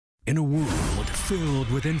In a world filled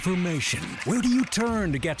with information, where do you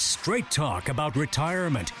turn to get straight talk about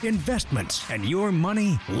retirement, investments, and your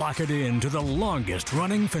money? Lock it in to the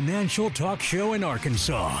longest-running financial talk show in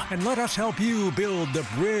Arkansas, and let us help you build the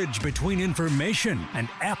bridge between information and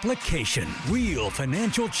application. Real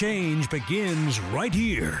financial change begins right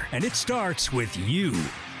here, and it starts with you.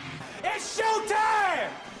 It's showtime!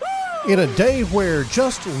 In a day where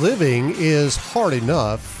just living is hard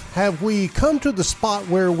enough, have we come to the spot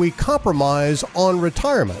where we compromise on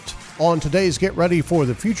retirement? On today's Get Ready for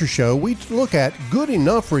the Future show, we look at good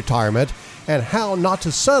enough retirement and how not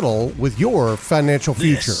to settle with your financial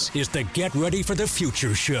future. This is the Get Ready for the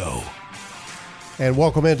Future show. And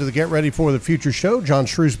welcome into the Get Ready for the Future show. John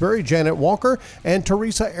Shrewsbury, Janet Walker, and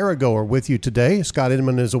Teresa Arago are with you today. Scott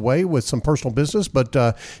Inman is away with some personal business, but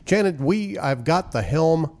Janet, I've got the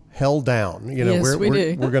helm held down. Yes, we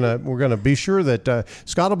do. We're gonna be sure that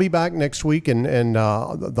Scott will be back next week, and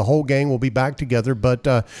the whole gang will be back together.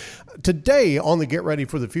 But today on the Get Ready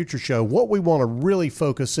for the Future show, what we want to really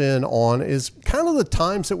focus in on is kind of the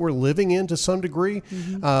times that we're living in to some degree,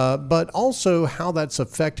 but also how that's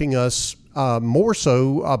affecting us. More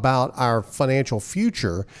so about our financial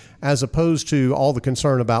future, as opposed to all the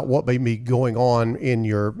concern about what may be going on in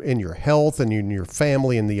your health and in your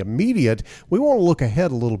family in the immediate. We want to look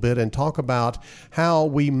ahead a little bit and talk about how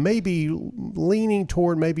we may be leaning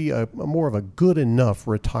toward maybe a more of a good enough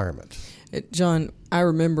retirement. John, I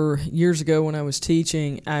remember years ago when I was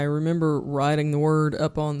teaching, I remember writing the word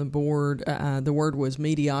up on the board. The word was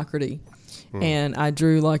mediocrity. And I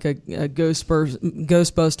drew like a Ghostbusters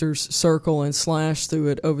circle and slashed through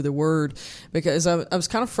it over the word because I was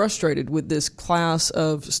kind of frustrated with this class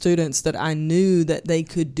of students that I knew that they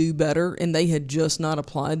could do better and they had just not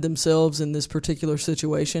applied themselves in this particular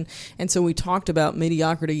situation. And so we talked about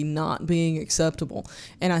mediocrity not being acceptable.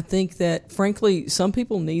 And I think that, frankly, some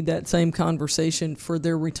people need that same conversation for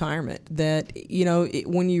their retirement. That,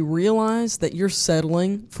 when you realize that you're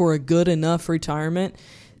settling for a good enough retirement,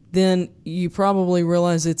 then you probably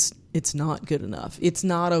realize it's not good enough. It's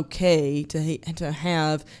not okay to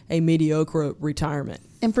have a mediocre retirement.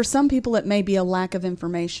 And for some people, it may be a lack of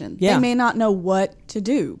information. Yeah. They may not know what to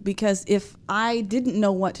do, because if I didn't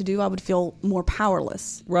know what to do, I would feel more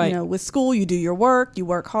powerless. Right. With school, you do your work, you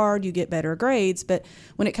work hard, you get better grades. But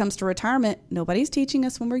when it comes to retirement, nobody's teaching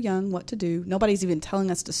us when we're young what to do. Nobody's even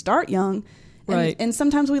telling us to start young. Right. And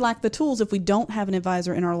sometimes we lack the tools if we don't have an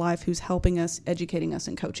advisor in our life who's helping us, educating us,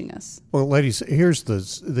 and coaching us. Well, ladies, here's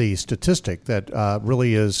the statistic that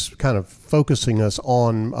really is kind of focusing us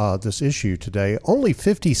on this issue today. Only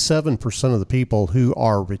 57% of the people who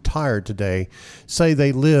are retired today say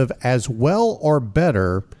they live as well or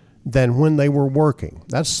better than when they were working.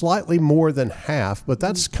 That's slightly more than half, but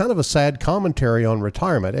that's kind of a sad commentary on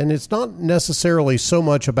retirement. And it's not necessarily so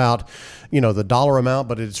much about, the dollar amount,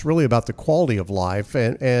 but it's really about the quality of life.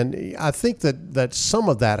 And I think that some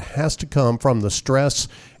of that has to come from the stress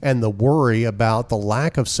and the worry about the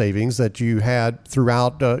lack of savings that you had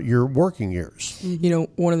throughout your working years.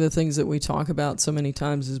 One of the things that we talk about so many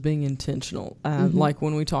times is being intentional. Like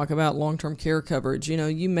when we talk about long-term care coverage,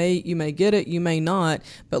 you may get it, you may not,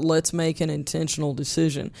 but let's make an intentional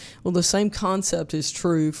decision. Well, the same concept is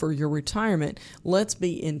true for your retirement. Let's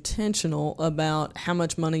be intentional about how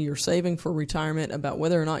much money you're saving for retirement, about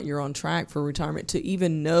whether or not you're on track for retirement, to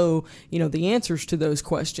even know, the answers to those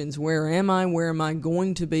questions. Where am I? Where am I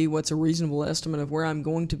going to be? What's a reasonable estimate of where I'm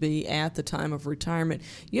going to be at the time of retirement?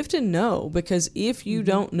 You have to know, because if you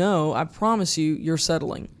don't know, I promise you're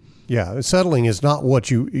settling. Yeah, settling is not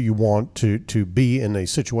what you want to be in a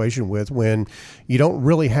situation with when you don't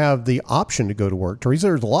really have the option to go to work. Teresa,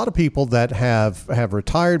 there's a lot of people that have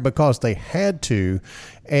retired because they had to,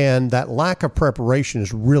 and that lack of preparation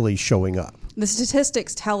is really showing up. The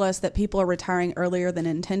statistics tell us that people are retiring earlier than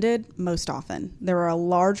intended most often. There are a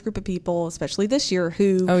large group of people, especially this year,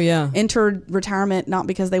 who entered retirement not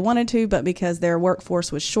because they wanted to, but because their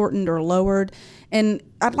workforce was shortened or lowered. And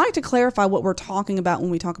I'd like to clarify what we're talking about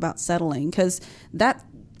when we talk about settling, because that,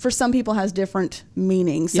 for some people, has different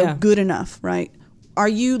meanings. So good enough, right? Are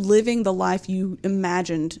you living the life you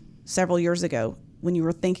imagined several years ago when you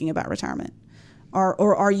were thinking about retirement?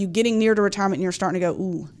 Or are you getting near to retirement and you're starting to go,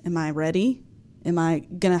 ooh, am I ready? Am I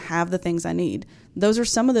going to have the things I need? Those are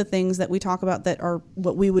some of the things that we talk about that are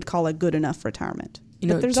what we would call a good enough retirement.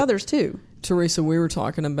 But there's others too. Teresa, we were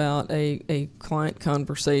talking about a client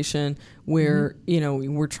conversation where,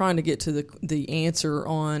 we're trying to get to the answer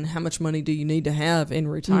on how much money do you need to have in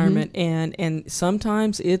retirement. And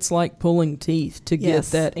sometimes it's like pulling teeth to get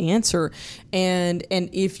that answer. And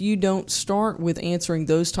if you don't start with answering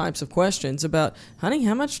those types of questions about, honey,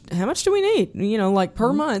 how much do we need? Like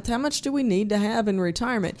per month, how much do we need to have in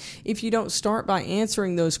retirement? If you don't start by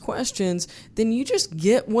answering those questions, then you just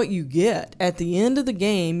get what you get. At the end of the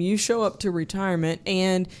game, you show up to retirement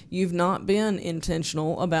and you've not been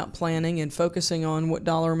intentional about planning and focusing on what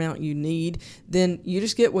dollar amount you need, then you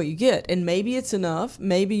just get what you get. And maybe it's enough.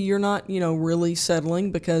 Maybe you're not, really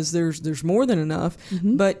settling because there's more than enough.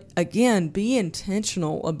 But again, be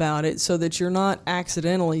intentional about it so that you're not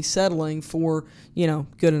accidentally settling for,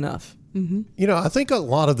 good enough. I think a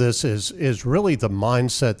lot of this is really the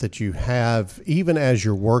mindset that you have even as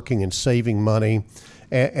you're working and saving money.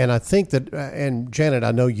 And I think that, and Janet,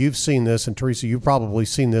 I know you've seen this, and Teresa, you've probably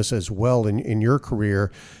seen this as well in your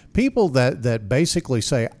career. People that basically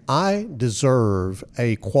say, I deserve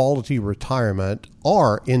a quality retirement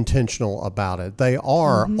are intentional about it. They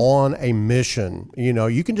are on a mission.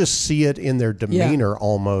 You can just see it in their demeanor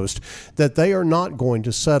almost, that they are not going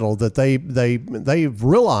to settle, that they've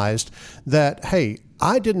realized that, hey,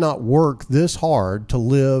 I did not work this hard to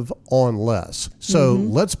live on less. So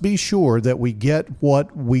let's be sure that we get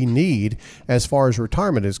what we need as far as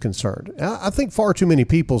retirement is concerned. I think far too many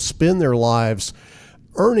people spend their lives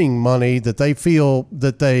earning money that they feel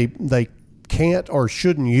that they can't or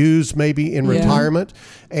shouldn't use maybe in retirement.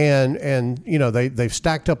 And they've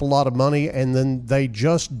stacked up a lot of money and then they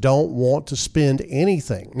just don't want to spend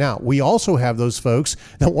anything. Now, we also have those folks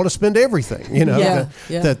that want to spend everything,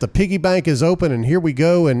 that the piggy bank is open and here we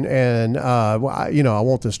go. And I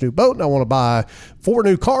want this new boat and I want to buy 4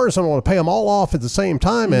 new cars and I want to pay them all off at the same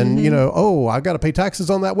time. And, I got to pay taxes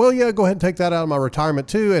on that. Well, yeah, go ahead and take that out of my retirement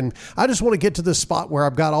too. And I just want to get to this spot where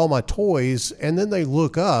I've got all my toys. And then they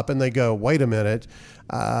look up and they go, wait a minute,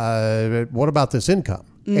 what about this income?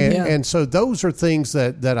 And so those are things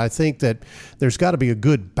that I think that there's got to be a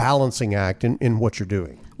good balancing act in what you're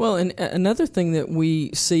doing. Well, and another thing that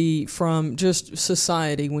we see from just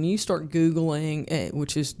society, when you start Googling,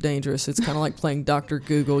 which is dangerous, it's kind of like playing Dr.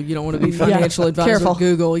 Google. You don't want to be financial advisor Careful.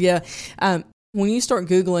 Google. When you start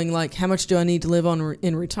Googling, like, how much do I need to live on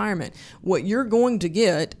in retirement? What you're going to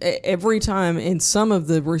get every time in some of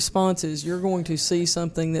the responses, you're going to see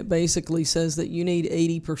something that basically says that you need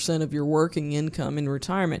 80% of your working income in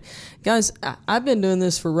retirement. Guys, I've been doing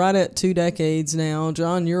this for right at 2 decades now.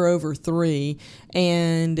 John, you're over 3.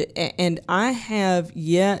 And I have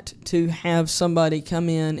yet to have somebody come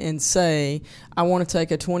in and say, I want to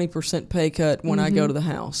take a 20% pay cut when I go to the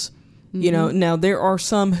house. Now there are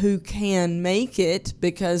some who can make it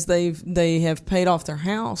because they have paid off their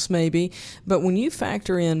house maybe, but when you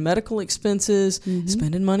factor in medical expenses,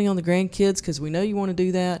 spending money on the grandkids because we know you want to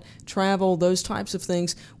do that, travel, those types of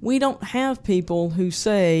things, we don't have people who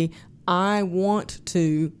say, I want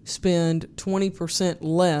to spend 20%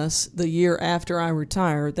 less the year after I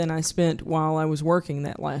retire than I spent while I was working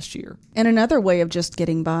that last year. And another way of just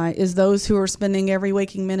getting by is those who are spending every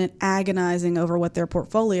waking minute agonizing over what their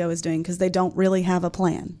portfolio is doing because they don't really have a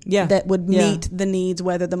plan that would meet the needs,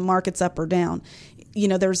 whether the market's up or down.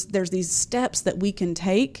 There's these steps that we can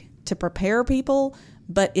take to prepare people,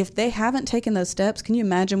 but if they haven't taken those steps, can you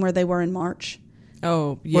imagine where they were in March?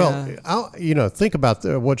 Oh, yeah. Well, think about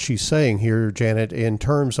what she's saying here, Janet, in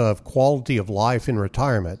terms of quality of life in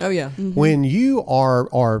retirement. Oh, yeah. When you are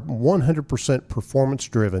 100% performance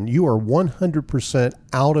driven, you are 100%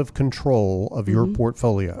 out of control of your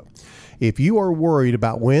portfolio. If you are worried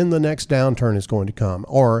about when the next downturn is going to come,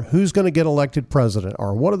 or who's going to get elected president,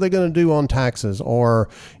 or what are they going to do on taxes, or,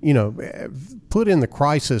 put in the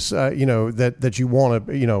crisis, that you want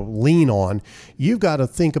to, lean on, you've got to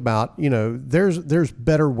think about, there's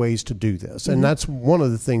better ways to do this. And that's one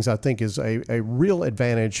of the things I think is a real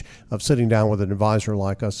advantage of sitting down with an advisor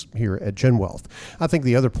like us here at GenWealth. I think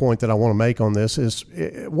the other point that I want to make on this is,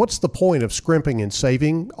 what's the point of scrimping and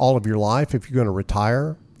saving all of your life if you're going to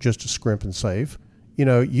retire just to scrimp and save?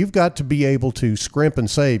 You've got to be able to scrimp and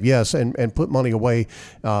save, yes, and put money away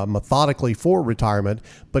methodically for retirement,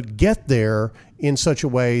 but get there in such a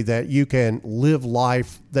way that you can live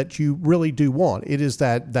life that you really do want. It is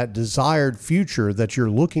that desired future that you're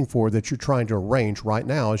looking for, that you're trying to arrange right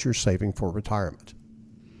now as you're saving for retirement.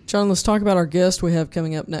 John, let's talk about our guest we have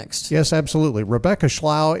coming up next. Yes, absolutely. Rebecca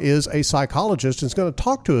Schlau is a psychologist and is going to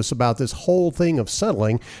talk to us about this whole thing of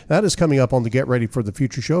settling. That is coming up on the Get Ready for the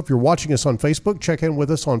Future show. If you're watching us on Facebook, check in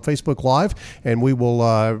with us on Facebook Live, and we will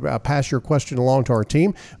pass your question along to our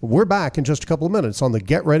team. We're back in just a couple of minutes on the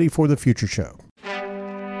Get Ready for the Future show.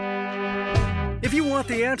 If you want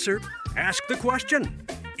the answer, Ask the question.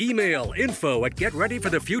 Email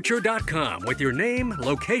info@getreadyforthefuture.com with your name,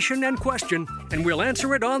 location, and question, and we'll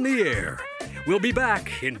answer it on the air. We'll be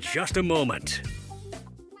back in just a moment.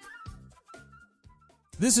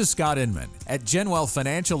 This is Scott Inman. At GenWealth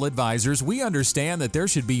Financial Advisors, we understand that there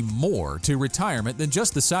should be more to retirement than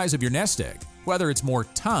just the size of your nest egg. Whether it's more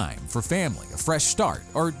time for family, a fresh start,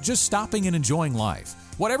 or just stopping and enjoying life.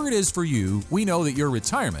 Whatever it is for you, we know that your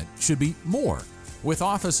retirement should be more. With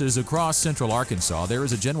offices across Central Arkansas, there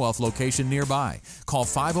is a GenWealth location nearby. Call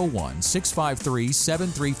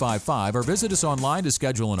 501-653-7355 or visit us online to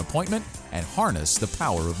schedule an appointment and harness the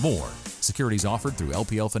power of more. Securities offered through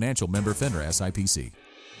LPL Financial, member FINRA SIPC.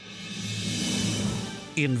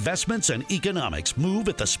 Investments and economics move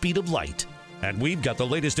at the speed of light, and we've got the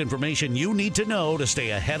latest information you need to know to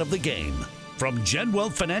stay ahead of the game. From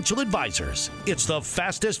GenWealth Financial Advisors, it's the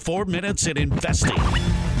fastest 4 minutes in investing.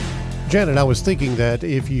 Janet, I was thinking that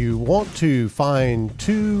if you want to find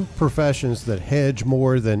two professions that hedge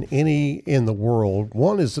more than any in the world,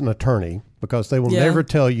 one is an attorney, because they will never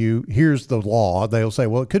tell you, here's the law. They'll say,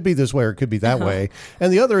 well, it could be this way or it could be that way.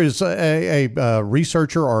 And the other is a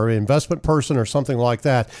researcher or investment person or something like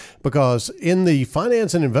that, because in the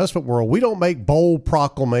finance and investment world, we don't make bold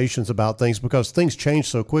proclamations about things because things change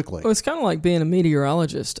so quickly. Well, it's kind of like being a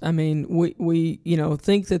meteorologist. I mean, we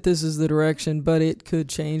think that this is the direction, but it could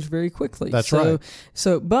change very quickly. That's right.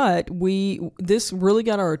 But this really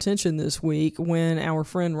got our attention this week when our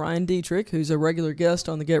friend Ryan Dietrich, who's a regular guest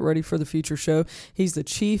on the Get Ready for the Future show. He's the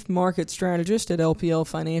chief market strategist at LPL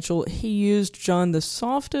Financial. He used, John, the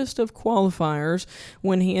softest of qualifiers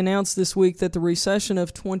when he announced this week that the recession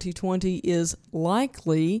of 2020 is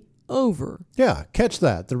likely over. Yeah, catch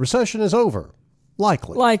that. The recession is over.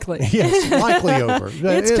 Likely. Yes, likely over.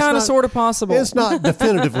 It's kind of sort of possible. It's not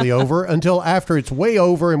definitively over until after it's way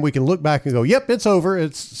over and we can look back and go, yep, it's over.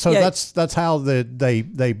 That's how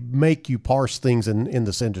they make you parse things in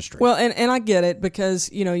this industry. Well, and I get it,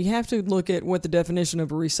 because, you have to look at what the definition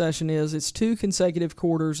of a recession is. It's 2 consecutive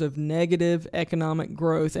quarters of negative economic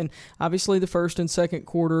growth. And obviously the first and second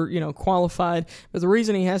quarter, qualified. But the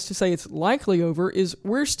reason he has to say it's likely over is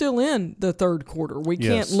we're still in the third quarter. We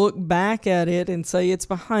can't look back at it and say it's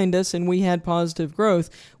behind us and we had positive growth.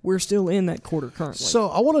 We're still in that quarter currently. So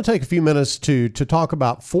I want to take a few minutes to talk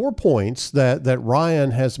about 4 points that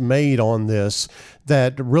Ryan has made on this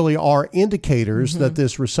that really are indicators that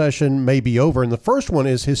this recession may be over. And the first one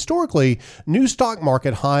is, historically, new stock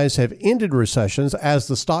market highs have ended recessions as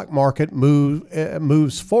the stock market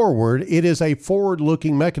moves forward. It is a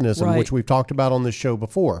forward-looking mechanism, which we've talked about on this show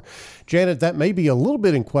before. Janet, that may be a little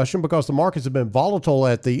bit in question because the markets have been volatile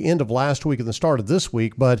at the end of last week and the start of this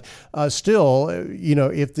week. But still,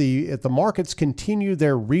 if the markets continue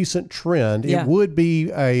their recent trend, it would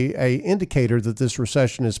be a indicator that this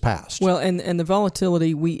recession is past. Well, and the volatility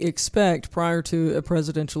we expect prior to a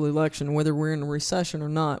presidential election, whether we're in a recession or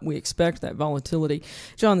not, we expect that volatility.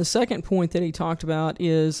 John, the second point that he talked about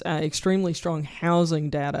is extremely strong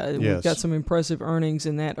housing data. Yes. We've got some impressive earnings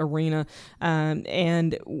in that arena.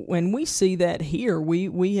 And when we see that here,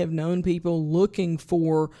 we have known people looking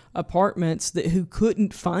for apartments who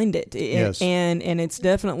couldn't find it. Yes. And it's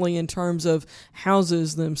definitely, in terms of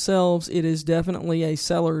houses themselves, it is definitely a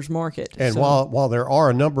seller's market. And while there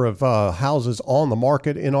are a number of houses on the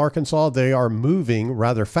market in Arkansas, they are moving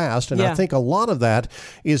rather fast. And I think a lot of that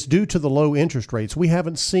is due to the low interest rates. We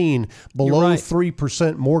haven't seen below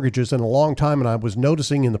 3% mortgages in a long time. And I was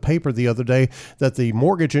noticing in the paper the other day that the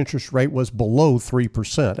mortgage interest rate was below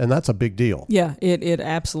 3%. And that's a big deal. Yeah, it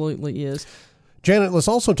absolutely is. Janet, let's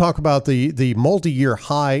also talk about the multi-year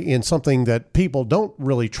high in something that people don't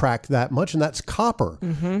really track that much, and that's copper.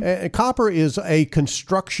 Copper is a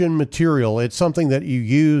construction material. It's something that you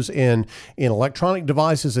use in electronic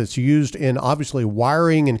devices. It's used in, obviously,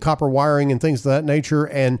 wiring and copper wiring and things of that nature.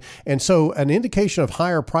 And so an indication of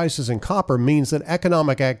higher prices in copper means that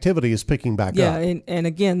economic activity is picking back up. Yeah, and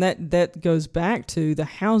again, that goes back to the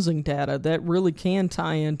housing data. That really can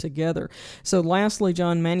tie in together. So lastly,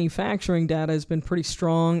 John, manufacturing data has been pretty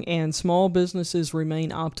strong, and small businesses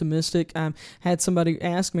remain optimistic. Had somebody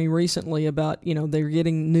ask me recently about, they're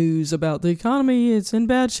getting news about the economy, it's in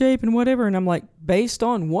bad shape and whatever, and I'm like, based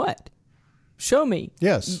on what? Show me.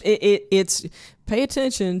 Yes. It's pay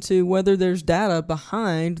attention to whether there's data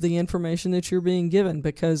behind the information that you're being given,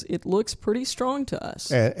 because it looks pretty strong to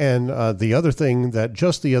us. And the other thing that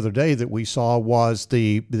just the other day that we saw was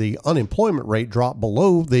the unemployment rate dropped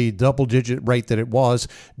below the double-digit rate that it was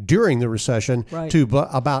during the recession to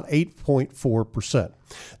about 8.4%.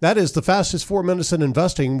 That is the fastest 4 minutes in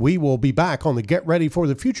investing. We will be back on the Get Ready for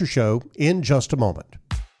the Future show in just a moment.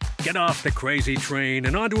 Get off the crazy train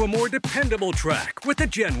and onto a more dependable track with the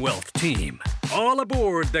GenWealth team. All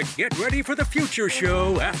aboard the Get Ready for the Future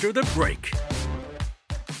show after the break.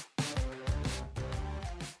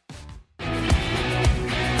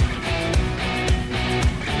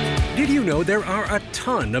 Did you know there are a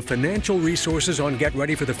ton of financial resources on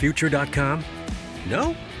GetReadyForTheFuture.com?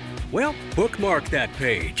 No? Well, bookmark that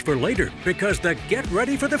page for later because the Get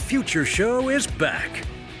Ready for the Future show is back.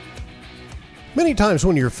 Many times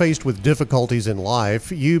when you're faced with difficulties in life,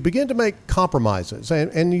 you begin to make compromises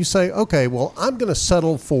and you say, okay, well, I'm going to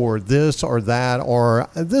settle for this or that, or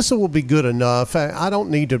this will be good enough. I don't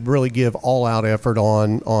need to really give all out effort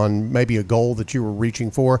on maybe a goal that you were reaching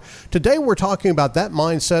for. Today, we're talking about that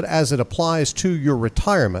mindset as it applies to your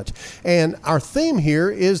retirement. And our theme here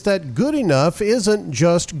is that good enough isn't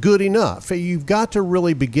just good enough. You've got to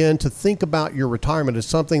really begin to think about your retirement as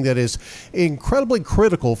something that is incredibly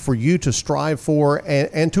critical for you to strive for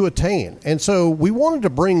and to attain. And so we wanted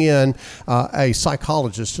to bring in a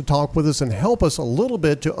psychologist to talk with us and help us a little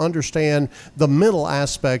bit to understand the mental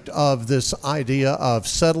aspect of this idea of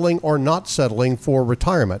settling or not settling for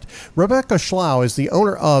retirement. Rebecca Schlau is the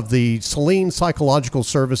owner of the Saline Psychological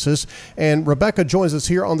Services, and Rebecca joins us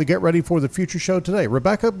here on the Get Ready for the Future show today.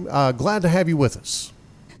 Rebecca, glad to have you with us.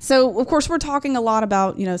 So, of course, we're talking a lot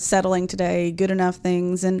about, settling today, good enough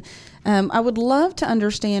things. And I would love to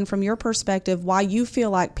understand from your perspective why you feel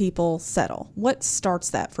like people settle. What starts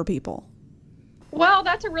that for people? Well,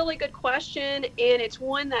 that's a really good question. And it's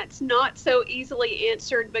one that's not so easily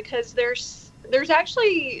answered because there's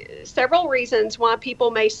actually several reasons why people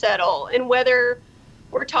may settle. And whether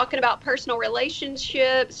we're talking about personal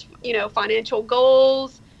relationships, financial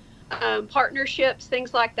goals, partnerships,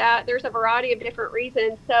 things like that. There's a variety of different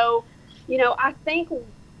reasons. So, I think,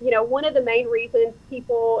 one of the main reasons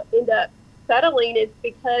people end up settling is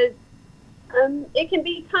because it can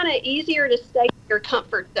be kind of easier to stay in your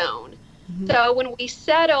comfort zone. Mm-hmm. So when we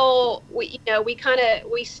settle, we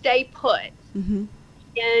stay put. Mm-hmm.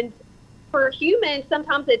 And for humans,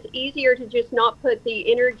 sometimes it's easier to just not put the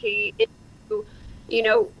energy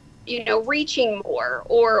into, reaching more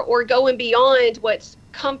or going beyond what's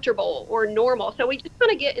comfortable or normal. So we just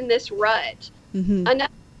kind of get in this rut. Mm-hmm.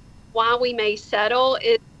 Another why we may settle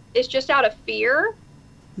is just out of fear,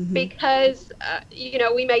 mm-hmm. because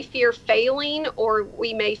we may fear failing or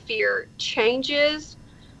we may fear changes.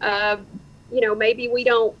 Maybe we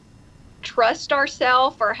don't trust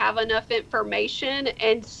ourselves or have enough information,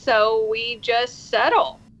 and so we just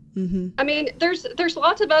settle. Mm-hmm. I mean, there's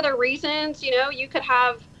lots of other reasons. You could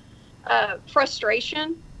have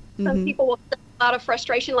frustration. Mm-hmm. Some people will out of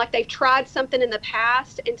frustration, like they've tried something in the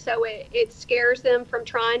past, and so it scares them from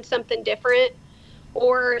trying something different.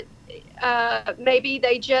 Or maybe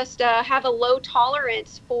they just have a low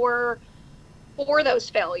tolerance for those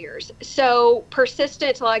failures. So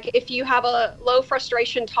persistence, like if you have a low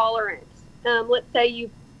frustration tolerance, let's say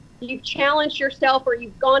you've challenged yourself or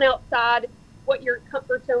you've gone outside what your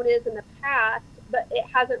comfort zone is in the past, but it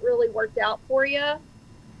hasn't really worked out for you,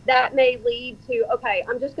 that may lead to, okay,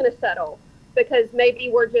 I'm just going to settle, because maybe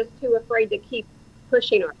we're just too afraid to keep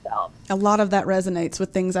pushing ourselves. A lot of that resonates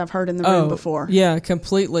with things I've heard in the room before. Yeah,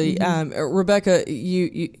 completely. Mm-hmm. Rebecca,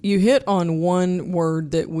 you hit on one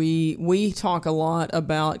word that we talk a lot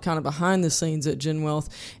about kind of behind the scenes at GenWealth,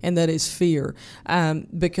 and that is fear.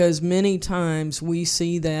 Because many times we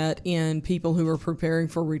see that in people who are preparing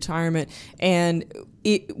for retirement, and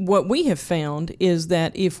what we have found is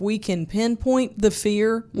that if we can pinpoint the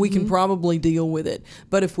fear, we can probably deal with it.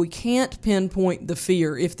 But if we can't pinpoint the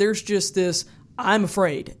fear, if there's just this, I'm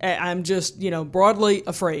afraid, I'm just, broadly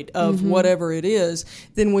afraid of whatever it is,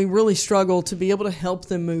 then we really struggle to be able to help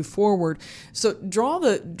them move forward. So draw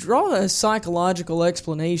a psychological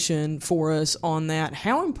explanation for us on that.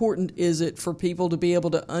 How important is it for people to be able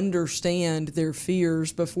to understand their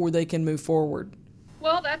fears before they can move forward?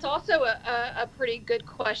 Well, that's also a pretty good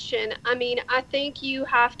question. I mean, I think you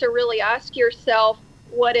have to really ask yourself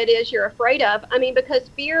what it is you're afraid of. I mean, because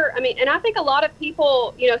fear, and I think a lot of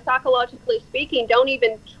people, psychologically speaking, don't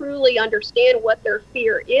even truly understand what their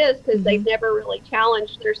fear is because they've never really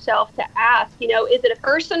challenged themselves to ask, is it a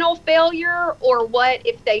personal failure, or what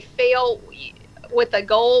if they fail with a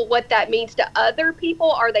goal, what that means to other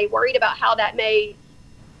people? Are they worried about how that may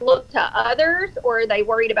look to others, or are they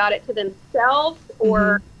worried about it to themselves,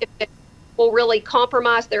 or if it will really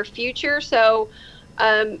compromise their future? So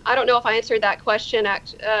I don't know if I answered that question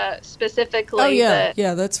specifically. Oh, yeah.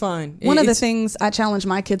 Yeah, that's fine. One of the things I challenge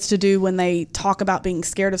my kids to do when they talk about being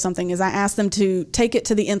scared of something is I ask them to take it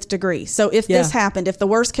to the nth degree. So if this happened, if the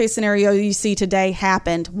worst case scenario you see today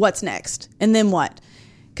happened, what's next? And then what?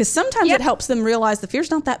 Because sometimes it helps them realize the fear's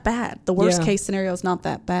not that bad. The worst case scenario is not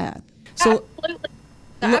that bad. So,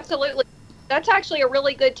 Absolutely. That's actually a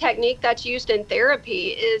really good technique that's used in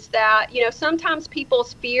therapy, is that, sometimes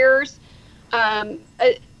people's fears,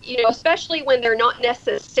 especially when they're not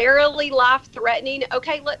necessarily life-threatening.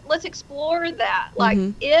 Okay, let's explore that. Like,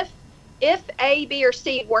 if A, B, or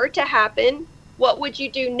C were to happen, what would you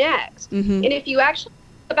do next? And if you actually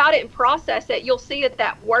think about it and process it, you'll see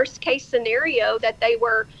that worst-case scenario that they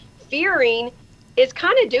were fearing is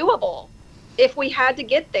kind of doable if we had to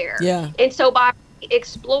get there. Yeah. And so by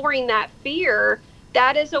exploring that fear,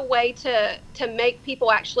 that is a way to make people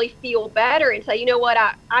actually feel better and say, you know what,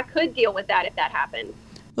 I could deal with that if that happened.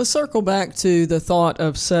 Let's circle back to the thought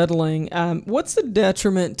of settling. What's the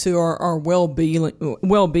detriment to our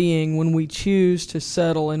well-being when we choose to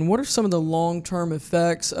settle, and what are some of the long-term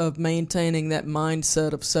effects of maintaining that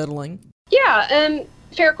mindset of settling? Yeah,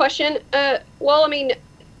 fair question. Well, I mean,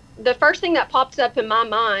 the first thing that pops up in my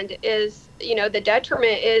mind is, the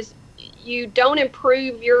detriment is you don't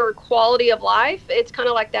improve your quality of life. It's kind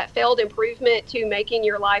of like that failed improvement to making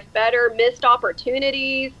your life better, missed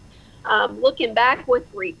opportunities, looking back with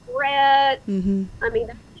regret. I mean,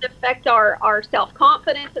 that can affect our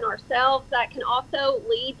self-confidence in ourselves. That can also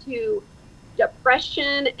lead to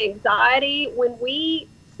depression, anxiety. When we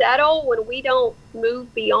settle, when we don't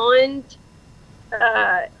move beyond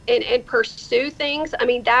and pursue things, I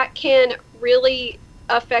mean, that can really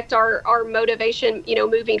affect our motivation,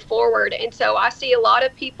 moving forward. And so I see a lot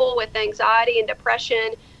of people with anxiety and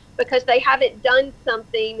depression because they haven't done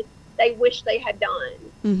something they wish they had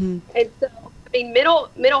done. And so, I mean,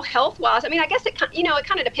 mental health wise, I mean, I guess it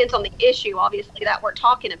kind of depends on the issue, obviously, that we're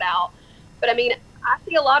talking about. But I mean, I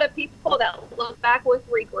see a lot of people that look back with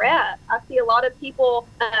regret. I see a lot of people,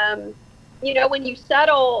 when you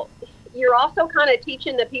settle, you're also kind of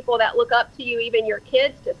teaching the people that look up to you, even your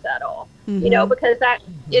kids, to settle, because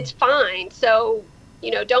it's fine. So,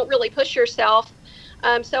 don't really push yourself.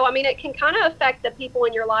 So, I mean, it can kind of affect the people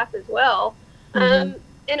in your life as well.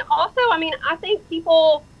 And also, I mean, I think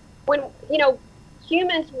people, when,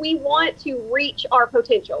 humans, we want to reach our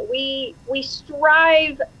potential. We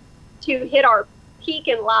strive to hit our peak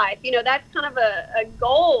in life. That's kind of a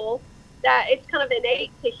goal that it's kind of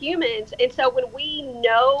innate to humans. And so when we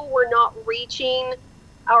know we're not reaching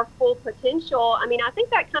our full potential, I mean, I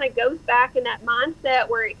think that kind of goes back in that mindset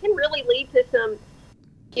where it can really lead to some,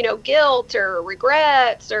 guilt or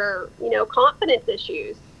regrets or, confidence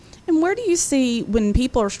issues. And where do you see, when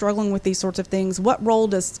people are struggling with these sorts of things, what role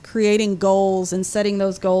does creating goals and setting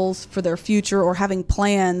those goals for their future or having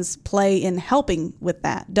plans play in helping with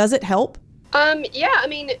that? Does it help? Yeah, I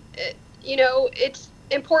mean, it's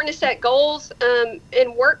important to set goals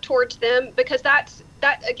and work towards them, because that's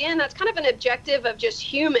kind of an objective of just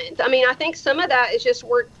humans. I mean, I think some of that is just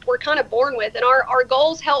we're kind of born with, and our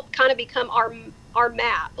goals help kind of become our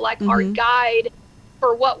map, like our guide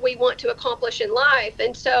for what we want to accomplish in life.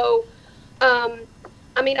 And so,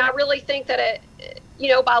 I mean, I really think that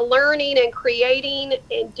by learning and creating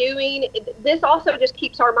and doing, this also just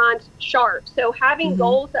keeps our minds sharp. So having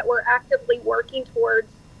goals that we're actively working towards,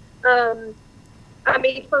 I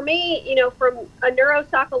mean, for me, from a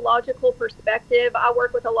neuropsychological perspective, I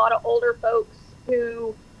work with a lot of older folks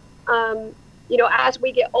who, as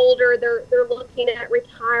we get older, they're looking at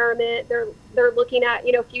retirement, they're looking at,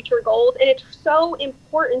 future goals. And it's so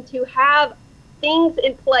important to have things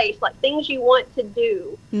in place, like things you want to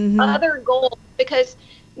do, other goals, because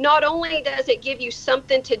not only does it give you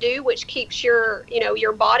something to do, which keeps your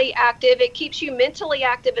body active, it keeps you mentally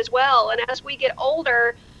active as well. And as we get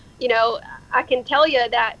older, I can tell you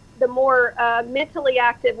that the more mentally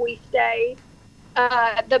active we stay,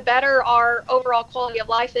 the better our overall quality of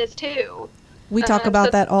life is too. We talk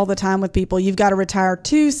about that all the time with people. You've got to retire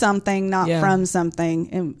to something, not from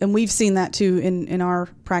something. And we've seen that too in our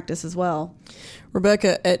practice as well.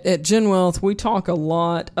 Rebecca, at GenWealth, we talk a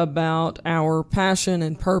lot about our passion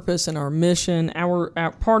and purpose and our mission. Our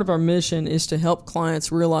part of our mission is to help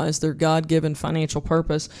clients realize their God-given financial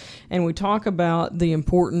purpose. And we talk about the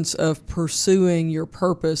importance of pursuing your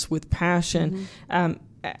purpose with passion.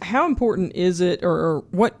 How important is it, or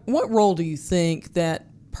what role do you think that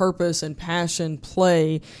purpose and passion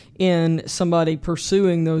play in somebody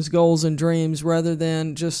pursuing those goals and dreams rather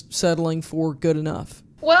than just settling for good enough?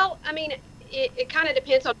 Well, I mean, it kind of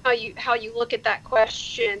depends on how you look at that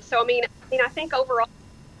question. So, I mean, I think overall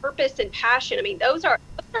purpose and passion, I mean, those are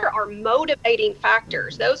our motivating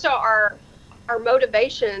factors. Those are our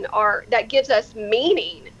motivation, that gives us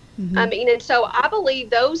meaning. I mean, and so I believe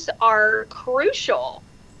those are crucial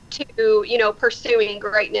to, pursuing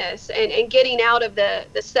greatness and getting out of the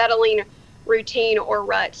settling routine or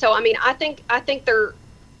rut. So, I mean, I think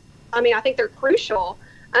they're crucial.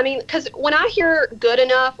 I mean, because when I hear good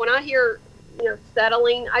enough, when I hear,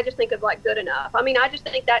 settling, I just think of like good enough. I mean, I just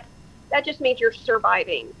think that just means you're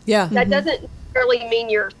surviving. Yeah. That doesn't necessarily mean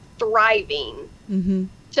you're thriving. Mm-hmm.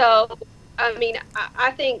 So, I mean,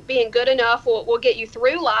 I think being good enough will get you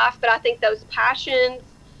through life, but I think those passions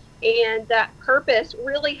and that purpose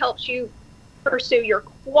really helps you pursue your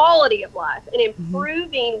quality of life and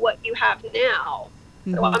improving what you have now.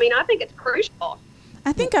 So, I mean, I think it's crucial.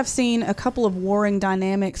 I think I've seen a couple of warring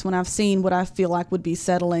dynamics when I've seen what I feel like would be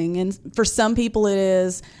settling. And for some people it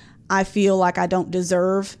is, I feel like I don't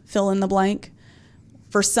deserve fill in the blank.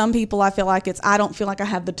 For some people, I feel like it's, I don't feel like I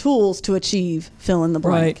have the tools to achieve fill in the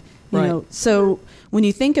blank. Right. So when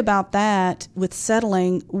you think about that with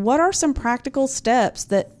settling, what are some practical steps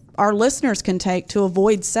that our listeners can take to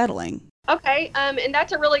avoid settling? Okay, and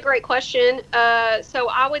that's a really great question. So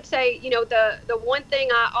I would say, the one thing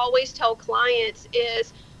I always tell clients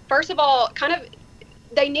is, first of all,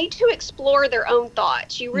 they need to explore their own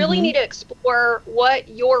thoughts. You really need to explore what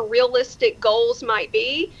your realistic goals might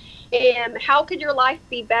be and how could your life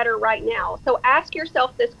be better right now. So ask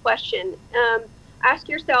yourself this question. Ask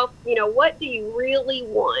yourself, what do you really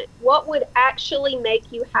want? What would actually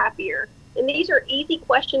make you happier? And these are easy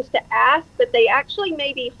questions to ask, but they actually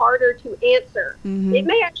may be harder to answer. It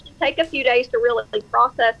may actually take a few days to really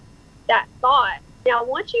process that thought. Now,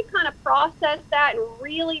 once you've kind of processed that and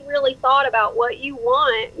really, really thought about what you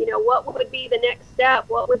want, what would be the next step,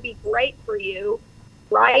 what would be great for you,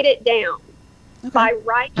 write it down. Okay. By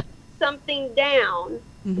writing something down,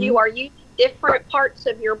 you are using different parts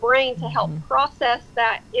of your brain to help process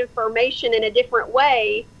that information in a different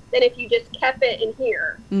way than if you just kept it in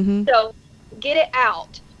here. So get it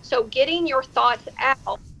out. So getting your thoughts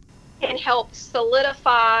out can help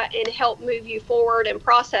solidify and help move you forward and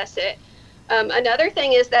process it. Another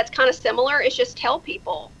thing is that's kind of similar is just tell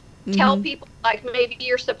people. Tell people, like maybe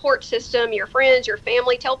your support system, your friends, your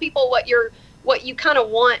family, tell people what you kind of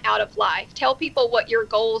want out of life. Tell people what your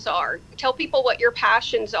goals are. Tell people what your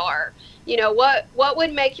passions are. What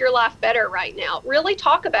would make your life better right now. Really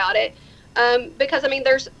talk about it. Because I mean,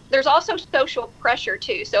 there's also social pressure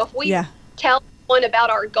too. So if we tell someone about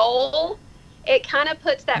our goal, it kind of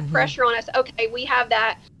puts that pressure on us. Okay, we have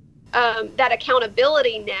that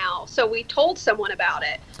accountability now. So we told someone about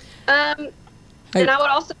it. And I would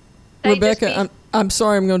also say, Rebecca, I'm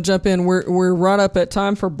sorry, I'm going to jump in. We're right up at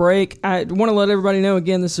time for break. I want to let everybody know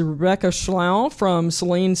again, this is Rebecca Schlau from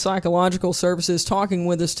Saline Psychological Services talking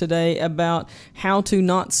with us today about how to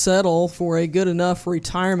not settle for a good enough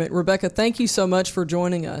retirement. Rebecca, thank you so much for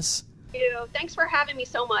joining us. Thank you. Thanks for having me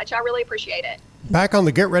so much. I really appreciate it. Back on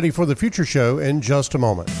the Get Ready for the Future show in just a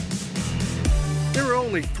moment. There are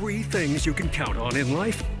only 3 things you can count on in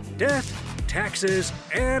life: death, taxes,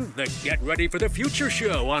 and the Get Ready for the Future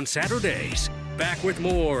show on Saturdays. Back with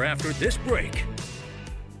more after this break.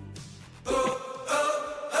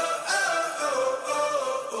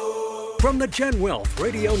 From the GenWealth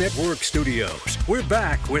Radio Network studios, we're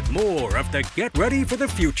back with more of the Get Ready for the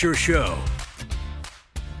Future show.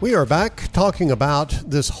 We are back talking about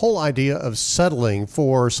this whole idea of settling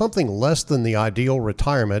for something less than the ideal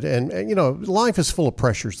retirement. And life is full of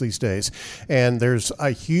pressures these days, and there's a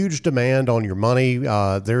huge demand on your money.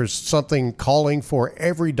 There's something calling for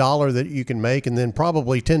every dollar that you can make, and then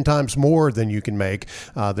probably 10 times more than you can make.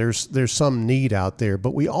 There's some need out there,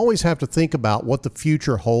 but we always have to think about what the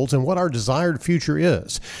future holds and what our desired future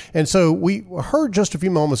is. And so we heard just a few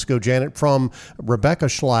moments ago, Janet, from Rebecca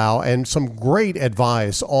Schlau, and some great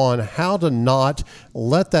advice on how to not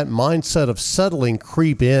let that mindset of settling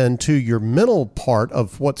creep into your mental part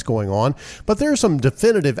of what's going on. But there are some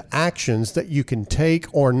definitive actions that you can take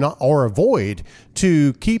or avoid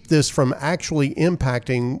to keep this from actually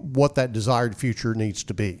impacting what that desired future needs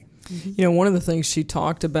to be. One of the things she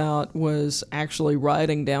talked about was actually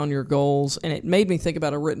writing down your goals, and it made me think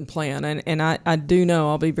about a written plan. And I do know,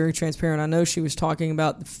 I'll be very transparent, I know she was talking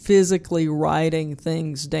about physically writing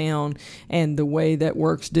things down and the way that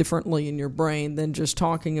works differently in your brain than just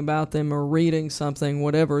talking about them or reading something,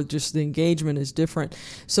 whatever, just the engagement is different.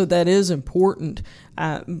 So that is important.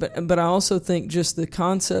 But I also think just the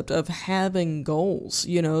concept of having goals,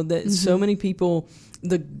 that so many people,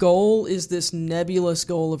 the goal is this nebulous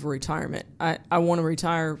goal of retirement. I want to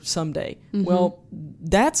retire someday. Well,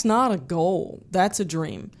 that's not a goal. That's a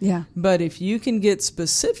dream. Yeah. But if you can get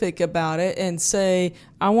specific about it and say,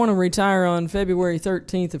 I want to retire on February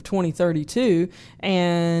 13th of 2032,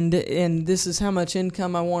 and this is how much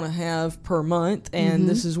income I want to have per month, and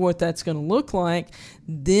this is what that's going to look like,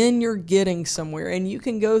 then you're getting somewhere. And you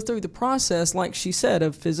can go through the process, like she said,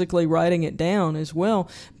 of physically writing it down as well,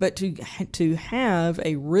 but to have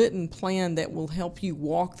a written plan that will help you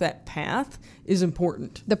walk that path is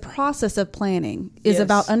important. The process of planning is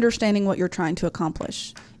about understanding what you're trying to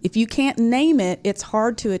accomplish. If you can't name it, it's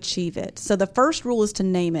hard to achieve it. So the first rule is to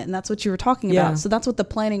name it, and that's what you were talking about. So that's what the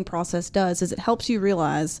planning process does, is it helps you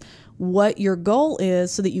realize what your goal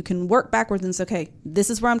is so that you can work backwards and say, okay, this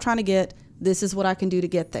is where I'm trying to get, this is what I can do to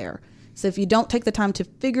get there. So if you don't take the time to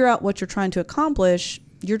figure out what you're trying to accomplish,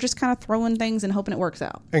 you're just kind of throwing things and hoping it works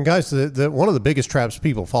out. And guys, one of the biggest traps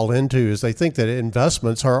people fall into is they think that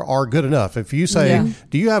investments are good enough. If you say,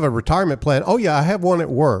 do you have a retirement plan? Oh, yeah, I have one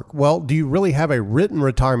at work. Well, do you really have a written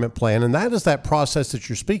retirement plan? And that is that process that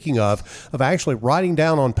you're speaking of actually writing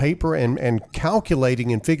down on paper and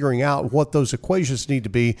calculating and figuring out what those equations need to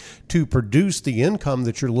be to produce the income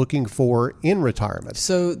that you're looking for in retirement.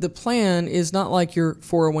 So the plan is not like your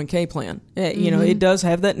 401k plan. You know, it does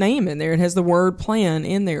have that name in there. It has the word plan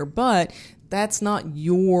in there, but that's not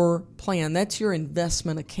your plan. That's your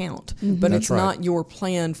investment account, but it's not your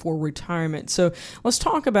plan for retirement. So let's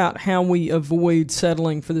talk about how we avoid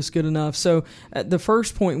settling for this good enough. So the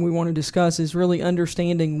first point we want to discuss is really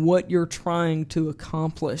understanding what you're trying to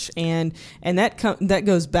accomplish. And that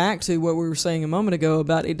goes back to what we were saying a moment ago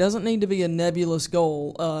about it doesn't need to be a nebulous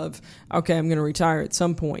goal of, okay, I'm going to retire at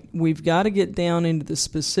some point. We've got to get down into the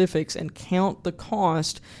specifics and count the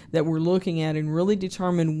cost that we're looking at and really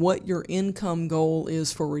determine what your income goal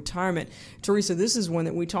is for retirement. Teresa, this is one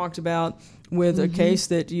that we talked about with a case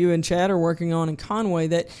that you and Chad are working on in Conway,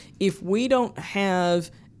 that if we don't have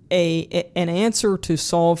an answer to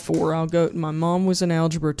solve for, my mom was an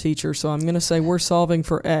algebra teacher, so I'm going to say we're solving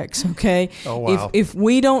for X, okay? Oh, wow. If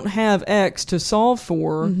we don't have X to solve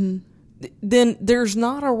for, then there's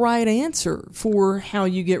not a right answer for how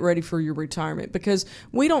you get ready for your retirement, because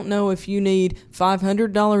we don't know if you need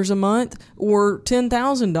 $500 a month or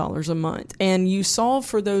 $10,000 a month, and you solve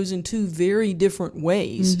for those in two very different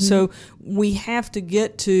ways. So we have to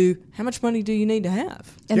get to how much money do you need to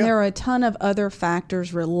have? And there are a ton of other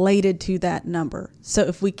factors related to that number. So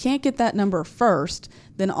if we can't get that number first,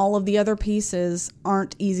 then all of the other pieces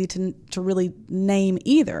aren't easy to really name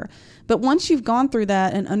either. But once you've gone through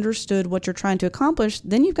that and understood what you're trying to accomplish,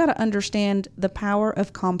 then you've got to understand the power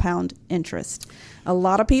of compound interest. A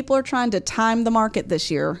lot of people are trying to time the market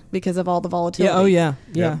this year because of all the volatility.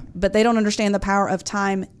 Yeah. But they don't understand the power of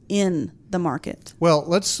time in the market. Well,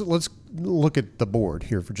 let's look at the board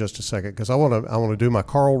here for just a second, because I want to do my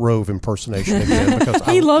Karl Rove impersonation again, because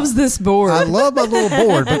he loves this board. I love my little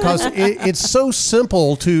board because it's so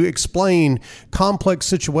simple to explain complex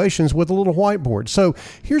situations with a little whiteboard. So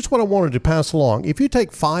here's what I wanted to pass along. If you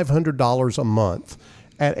take $500 a month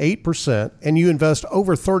at 8% and you invest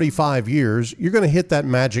over 35 years, you're going to hit that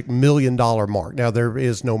magic $1 million mark. Now, there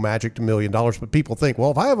is no magic to $1 million, but people think,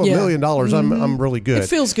 well, if I have $1 million, I'm really good. It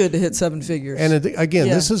feels good to hit seven figures. And again,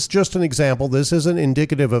 this is just an example. This isn't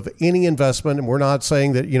indicative of any investment, and we're not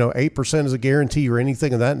saying that 8% is a guarantee or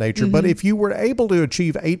anything of that nature. But if you were able to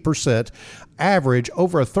achieve 8% average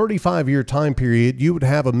over a 35-year time period, you would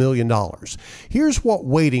have $1 million. Here's what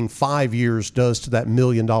waiting 5 years does to that $1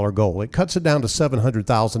 million goal. It cuts it down to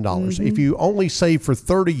 $700,000. If you only save for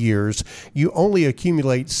 30 years, you only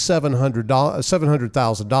accumulate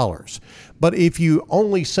 $700,000. But if you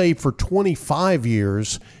only save for 25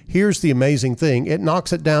 years, here's the amazing thing. It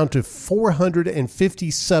knocks it down to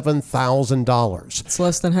 $457,000. It's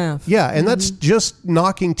less than half. Yeah, and that's just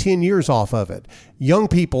knocking 10 years off of it. Young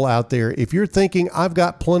people out there, if you're thinking, I've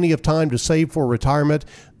got plenty of time to save for retirement,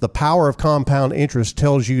 the power of compound interest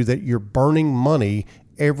tells you that you're burning money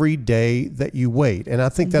every day that you wait. And I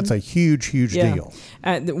think that's a huge, huge deal.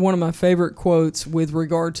 One of my favorite quotes with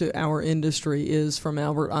regard to our industry is from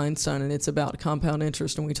Albert Einstein, and it's about compound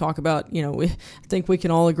interest. And we talk about, I think we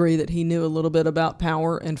can all agree that he knew a little bit about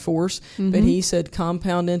power and force, but he said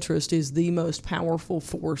compound interest is the most powerful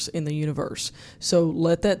force in the universe. So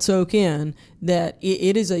let that soak in, that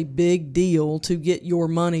it is a big deal to get your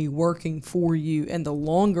money working for you. And the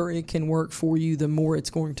longer it can work for you, the more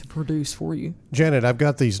it's going to produce for you. Janet, I've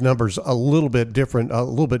got these numbers a little bit different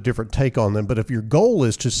take on them. But if your goal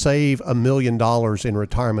is to save $1 million in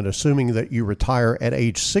retirement, assuming that you retire at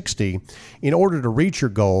age 60, in order to reach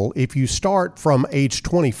your goal, if you start from age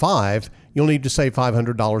 25, you'll need to save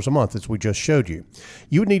 $500 a month, as we just showed you.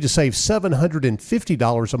 You would need to save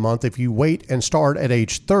 $750 a month if you wait and start at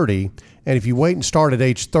age 30. And if you wait and start at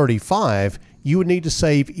age 35, you would need to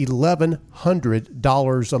save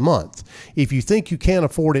 $1,100 a month. If you think you can't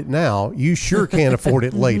afford it now, you sure can't afford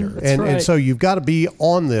it later. And so you've got to be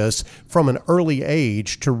on this from an early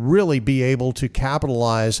age to really be able to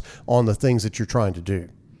capitalize on the things that you're trying to do.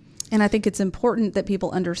 And I think it's important that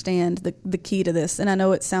people understand the key to this. And I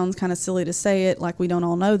know it sounds kind of silly to say it, like we don't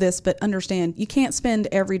all know this, but understand you can't spend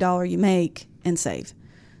every dollar you make and save.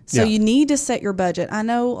 So you need to set your budget. I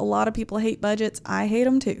know a lot of people hate budgets. I hate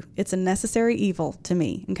them too. It's a necessary evil to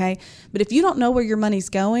me, okay? But if you don't know where your money's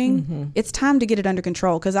going, it's time to get it under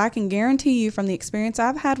control, because I can guarantee you from the experience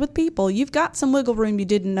I've had with people, you've got some wiggle room you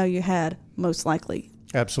didn't know you had, most likely.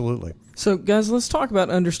 Absolutely. So, guys, let's talk about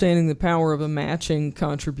understanding the power of a matching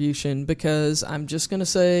contribution, because I'm just going to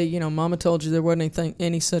say, Mama told you there wasn't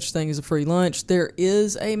any such thing as a free lunch. There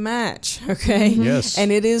is a match, okay? Yes.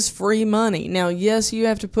 And it is free money. Now, yes, you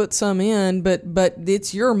have to put some in, but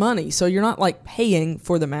it's your money. So you're not like paying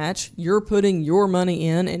for the match. You're putting your money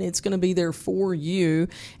in, and it's going to be there for you,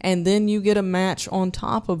 and then you get a match on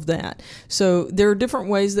top of that. So there are different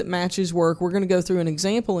ways that matches work. We're going to go through an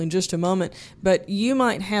example in just a moment, but you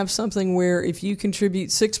might have something where if you contribute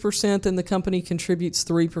 6%, then the company contributes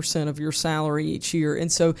 3% of your salary each year.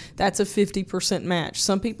 And so that's a 50% match.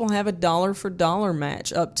 Some people have a dollar for dollar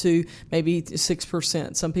match up to maybe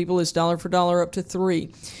 6%. Some people it's dollar for dollar up to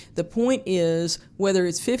 3%. The point is, whether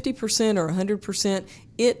it's 50% or 100%,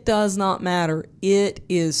 it does not matter. It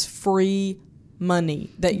is free money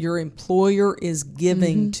that your employer is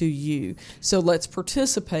giving to you. So let's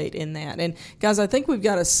participate in that. And guys, I think we've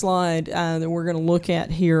got a slide that we're going to look at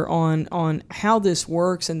here on how this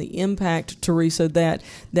works and the impact, Teresa, that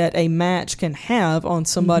a match can have on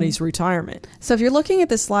somebody's retirement. So if you're looking at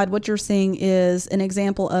this slide, what you're seeing is an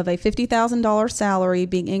example of a $50,000 salary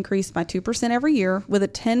being increased by 2% every year with a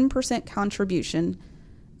 10% contribution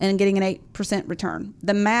and getting an 8% return.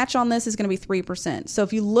 The match on this is going to be 3%. So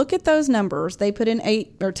if you look at those numbers, they put in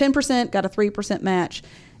 8 or 10%, got a 3% match.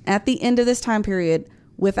 At the end of this time period,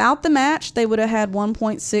 without the match, they would have had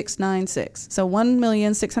 $1.696. So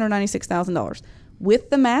 $1,696,000. With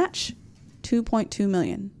the match, $2.2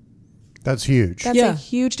 million. That's huge. That's a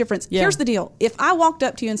huge difference. Here's the deal. If I walked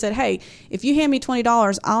up to you and said, hey, if you hand me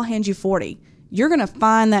 $20, I'll hand you $40. You're going to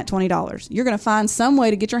find that $20. You're going to find some way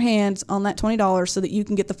to get your hands on that $20 so that you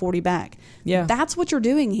can get the $40 back. Yeah. That's what you're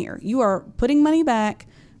doing here. You are putting money back,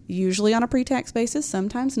 usually on a pre-tax basis,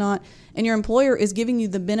 sometimes not, and your employer is giving you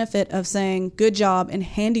the benefit of saying, good job, and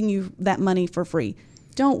handing you that money for free.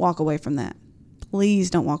 Don't walk away from that. Please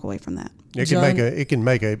don't walk away from that. It can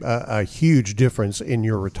make a huge difference in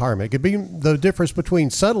your retirement. It could be the difference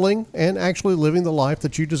between settling and actually living the life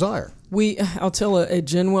that you desire. I'll tell a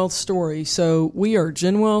GenWealth story. So we are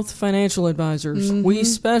GenWealth Financial Advisors. We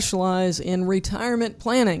specialize in retirement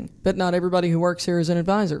planning, but not everybody who works here is an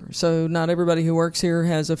advisor. So not everybody who works here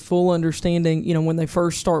has a full understanding, when they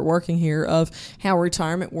first start working here, of how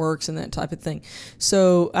retirement works and that type of thing.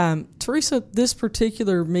 So, Teresa, this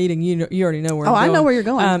particular meeting, you already know where I'm going. I know where you're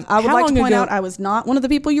going. I would like to point out I was not one of the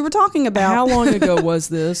people you were talking about. How long ago was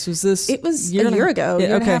this? It was a year ago, a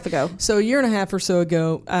year and a half ago. So a year and a half or so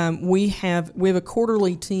ago, we have a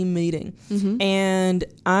quarterly team meeting, and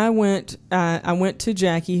I went to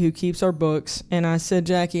Jackie, who keeps our books, and I said,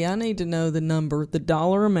 Jackie, I need to know the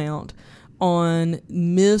dollar amount on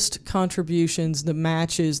missed contributions, the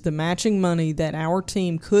matches, the matching money that our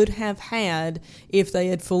team could have had if they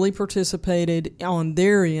had fully participated on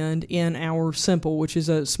their end in our Simple, which is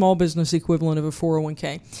a small business equivalent of a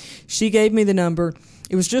 401k. She gave me the number.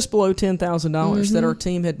 It was just below $10,000 that our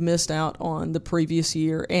team had missed out on the previous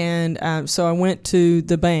year. And so I went to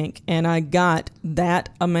the bank and I got that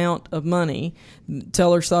amount of money.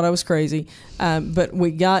 Tellers thought I was crazy, but we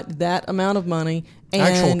got that amount of money.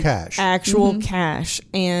 And actual cash,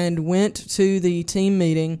 and went to the team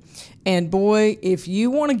meeting. And boy, if you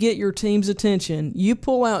want to get your team's attention, you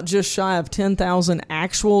pull out just shy of $10,000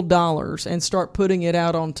 actual dollars and start putting it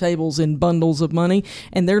out on tables in bundles of money,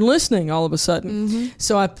 and they're listening all of a sudden.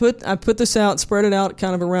 So I put this out, spread it out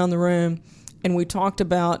kind of around the room, and we talked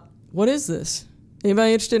about, what is this?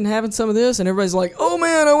 Anybody interested in having some of this? And everybody's like, oh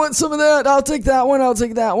man, I want some of that. I'll take that one. I'll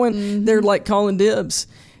take that one. They're like calling dibs.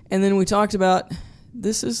 And then we talked about,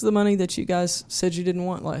 this is the money that you guys said you didn't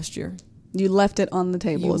want last year. You left it on the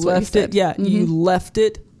table. You left it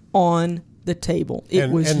on the table. It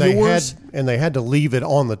was yours. They had to leave it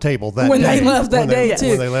on the table that when day. They left that day too.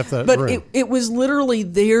 When they left that room. But it was literally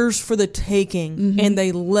theirs for the taking, and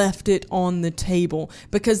they left it on the table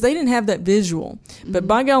because they didn't have that visual. But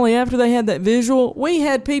by golly, after they had that visual, we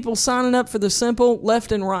had people signing up for the Simple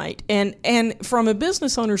left and right. And from a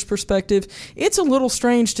business owner's perspective, it's a little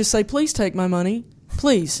strange to say, please take my money.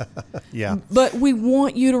 Please. Yeah. But we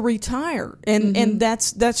want you to retire. And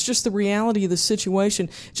that's just the reality of the situation.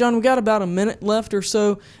 John, we got about a minute left or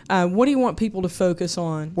so. What do you want people to focus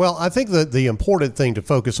on? Well, I think that the important thing to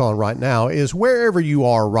focus on right now is wherever you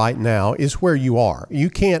are right now is where you are. You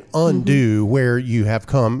can't undo where you have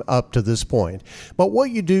come up to this point. But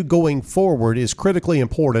what you do going forward is critically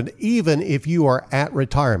important, even if you are at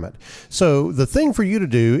retirement. So the thing for you to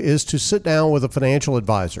do is to sit down with a financial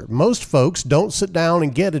advisor. Most folks don't sit down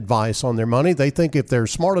and get advice on their money. They think if they're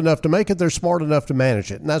smart enough to make it, they're smart enough to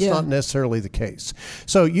manage it. And that's not necessarily the case.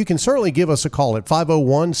 So you can certainly give us a call at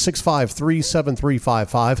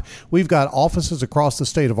 501-653-7355. We've got offices across the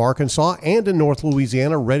state of Arkansas and in North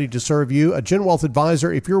Louisiana ready to serve you. A GenWealth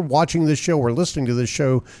advisor, if you're watching this show or listening to this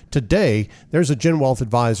show today, there's a GenWealth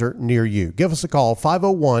advisor near you. Give us a call,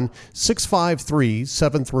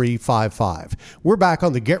 501-653-7355. We're back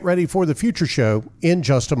on the Get Ready for the Future show in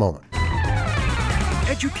just a moment.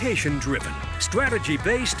 Education-driven,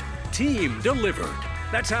 strategy-based, team-delivered.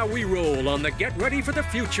 That's how we roll on the Get Ready for the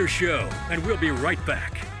Future show, and we'll be right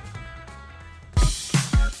back.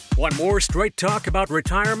 Want more straight talk about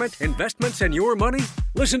retirement, investments, and your money?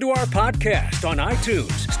 Listen to our podcast on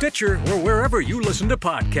iTunes, Stitcher, or wherever you listen to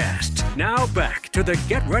podcasts. Now back to the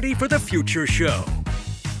Get Ready for the Future show.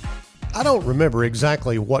 I don't remember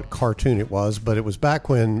exactly what cartoon it was, but it was back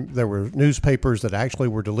when there were newspapers that actually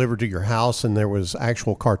were delivered to your house, and there was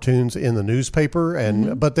actual cartoons in the newspaper.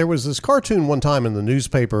 And but there was this cartoon one time in the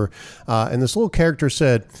newspaper, and this little character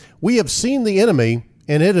said, "We have seen the enemy,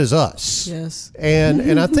 and it is us." Yes.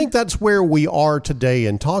 And I think that's where we are today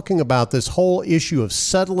in talking about this whole issue of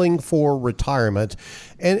settling for retirement.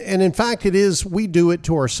 And in fact, we do it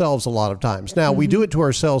to ourselves a lot of times. Now, we do it to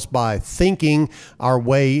ourselves by thinking our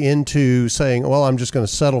way into saying, well, I'm just going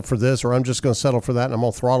to settle for this, or I'm just going to settle for that, and I'm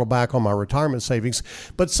going to throttle back on my retirement savings.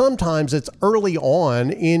 But sometimes it's early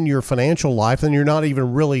on in your financial life, and you're not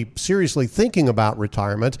even really seriously thinking about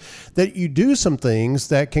retirement, that you do some things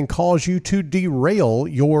that can cause you to derail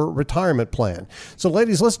your retirement plan. So,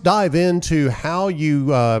 ladies, let's dive into how you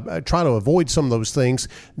try to avoid some of those things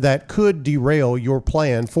that could derail your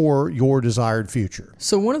plan for your desired future.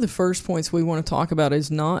 So one of the first points we want to talk about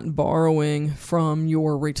is not borrowing from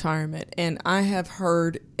your retirement. And I have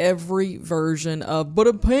heard every version of, but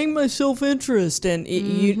I'm paying myself interest, and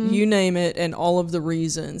you name it, and all of the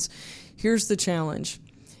reasons. Here's the challenge.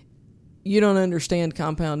 You don't understand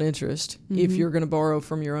compound interest if you're going to borrow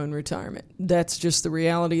from your own retirement. That's just the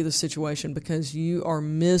reality of the situation, because you are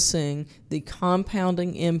missing the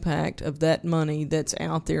compounding impact of that money that's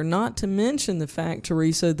out there. Not to mention the fact,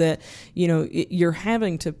 Teresa, that you're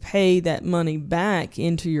having to pay that money back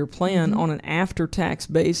into your plan on an after-tax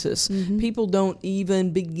basis. People don't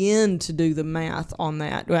even begin to do the math on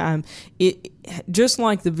that. Just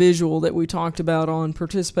like the visual that we talked about on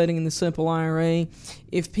participating in the Simple IRA,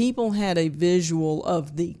 if people had a visual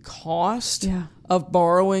of the cost of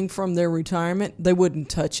borrowing from their retirement, they wouldn't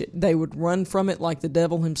touch it. They would run from it like the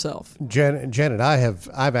devil himself. Janet,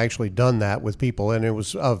 I've actually done that with people, and it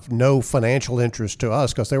was of no financial interest to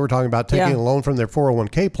us, because they were talking about taking a loan from their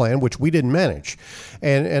 401k plan, which we didn't manage.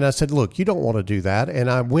 And I said, look, you don't want to do that.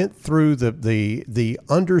 And I went through the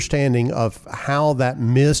understanding of how that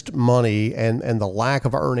missed money and the lack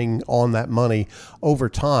of earning on that money over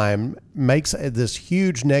time makes this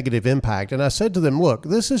huge negative impact. And I said to them, look,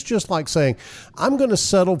 this is just like saying, I'm going to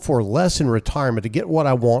settle for less in retirement to get what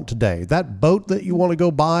I want today. That boat that you want to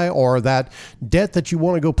go buy, or that debt that you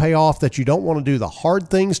want to go pay off, that you don't want to do the hard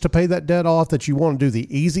things to pay that debt off, that you want to do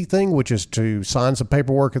the easy thing, which is to sign some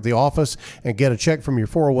paperwork at the office and get a check from your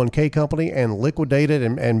 401k company and liquidate it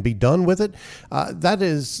and be done with it. That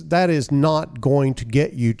is not going to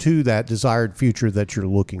get you to that desired future that you're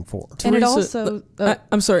looking for. And Teresa, it also...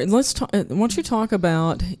 I'm sorry. Let's talk. Why don't you talk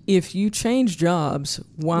about if you change jobs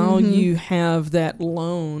while you have that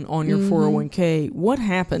loan on your 401k, what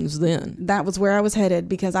happens then? That was where I was headed,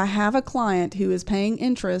 because I have a client who is paying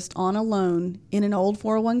interest on a loan in an old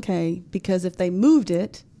 401k, because if they moved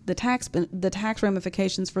it, the tax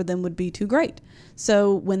ramifications for them would be too great.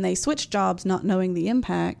 So when they switch jobs, not knowing the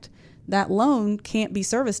impact, that loan can't be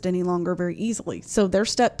serviced any longer very easily. So they're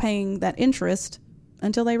stuck paying that interest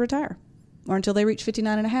until they retire, or until they reach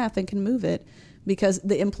 59 and a half and can move it, because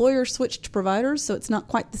the employer switched providers, so it's not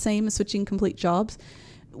quite the same as switching complete jobs.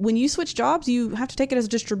 When you switch jobs, you have to take it as a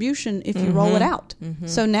distribution if you roll it out.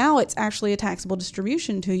 So now it's actually a taxable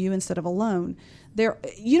distribution to you instead of a loan.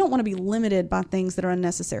 You don't want to be limited by things that are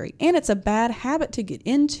unnecessary. And it's a bad habit to get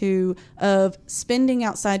into, of spending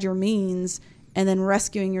outside your means and then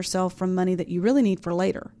rescuing yourself from money that you really need for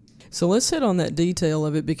later. So let's hit on that detail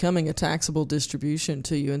of it becoming a taxable distribution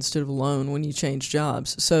to you instead of a loan when you change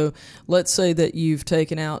jobs. So let's say that you've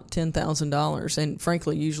taken out $10,000, and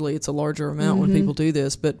frankly, usually it's a larger amount when people do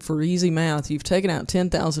this, but for easy math, you've taken out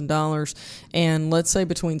 $10,000, and let's say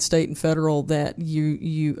between state and federal that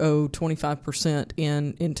you owe 25%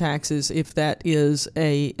 in taxes if that is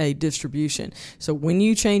a distribution. So when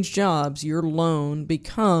you change jobs, your loan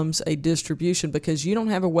becomes a distribution because you don't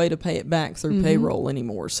have a way to pay it back through payroll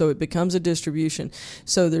anymore. So it becomes a distribution.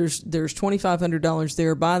 So there's $2,500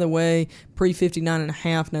 there. By the way,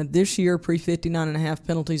 pre-59.5. Now this year, pre-59.5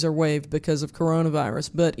 penalties are waived because of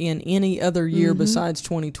coronavirus. But in any other year besides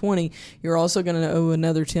 2020, you're also going to owe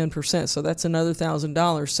another 10%. So that's another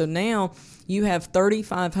 $1,000. So now you have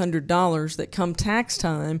 $3,500 that come tax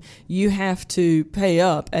time you have to pay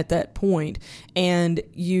up at that point, and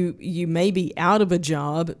you may be out of a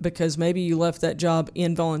job because maybe you left that job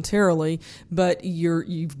involuntarily, but you're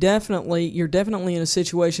definitely in a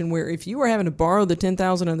situation where if you were having to borrow the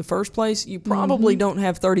 $10,000 in the first place, you probably don't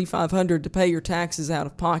have $3,500 to pay your taxes out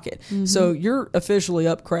of pocket. So you're officially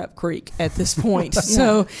up crap creek at this point.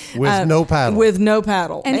 So with no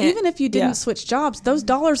paddle. And even if you didn't switch jobs, those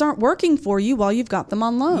dollars aren't working for you while you've got them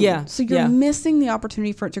on loan. So you're missing the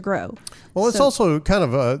opportunity for it to grow. Well, it's also kind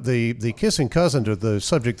of the kissing cousin to the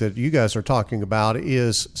subject that you guys are talking about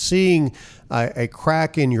is seeing a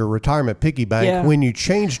crack in your retirement piggy bank when you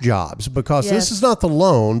change jobs, because this is not the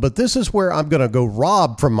loan, but this is where I'm going to go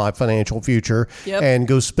rob from my financial future and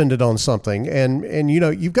go spend it on something. And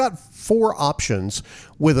you've got 4 options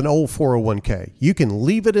with an old 401k. You can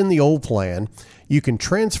leave it in the old plan. You can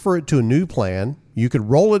transfer it to a new plan. You could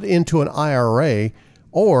roll it into an IRA,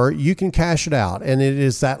 or you can cash it out. And it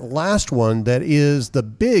is that last one that is the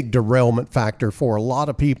big derailment factor for a lot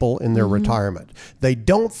of people in their retirement. They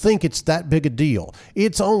don't think it's that big a deal.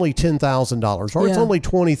 It's only $10,000 or it's only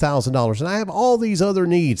 $20,000. And I have all these other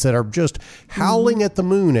needs that are just howling at the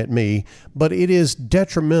moon at me, but it is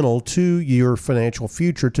detrimental to your financial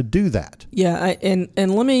future to do that. And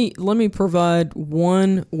let me provide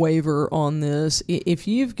one waiver on this. If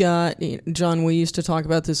you've got, John, we used to talk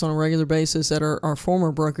about this on a regular basis at our former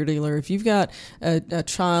broker dealer. If you've got a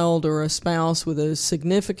child or a spouse with a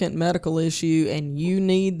significant medical issue and you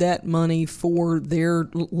need that money for their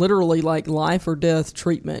literally like life or death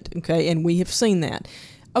treatment, okay, and we have seen that.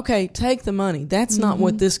 Okay, take the money. That's not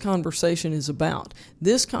what this conversation is about.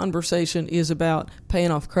 This conversation is about paying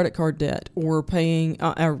off credit card debt or paying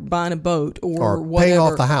or buying a boat or whatever. Paying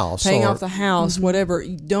off the house. Paying off the house, whatever.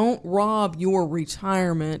 Don't rob your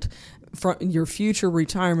retirement from your future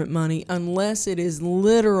retirement money unless it is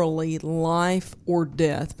literally life or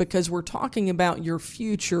death, because we're talking about your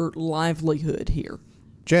future livelihood here.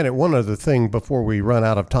 Janet, one other thing before we run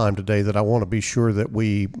out of time today that I want to be sure that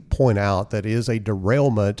we point out that is a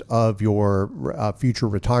derailment of your future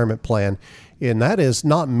retirement plan, and that is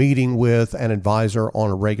not meeting with an advisor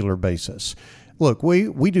on a regular basis. Look,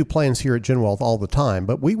 we do plans here at GenWealth all the time,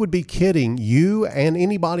 but we would be kidding you and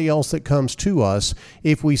anybody else that comes to us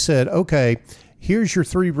if we said, okay, here's your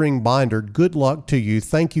 3-ring binder. Good luck to you.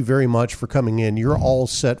 Thank you very much for coming in. You're all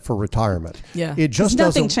set for retirement. It just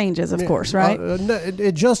nothing changes, of course, right?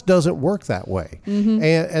 It just doesn't work that way.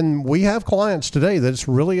 And we have clients today that it's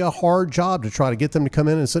really a hard job to try to get them to come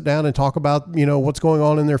in and sit down and talk about, what's going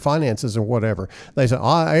on in their finances or whatever. They say,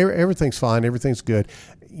 everything's fine. Everything's good.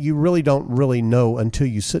 You really don't really know until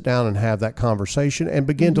you sit down and have that conversation and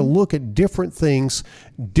begin to look at different things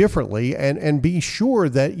differently and be sure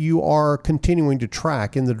that you are continuing to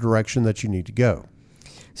track in the direction that you need to go.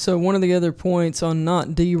 So one of the other points on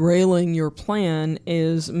not derailing your plan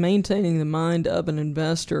is maintaining the mind of an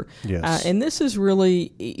investor. Yes. And this is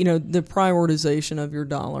really, the prioritization of your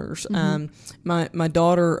dollars. My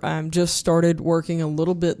daughter just started working a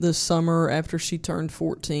little bit this summer after she turned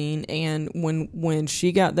 14. And when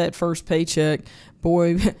she got that first paycheck,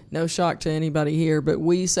 boy, no shock to anybody here, but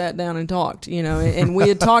we sat down and talked, and we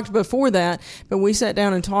had talked before that, but we sat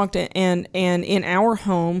down and talked, and in our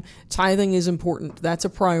home, tithing is important. That's a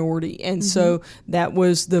priority. And so that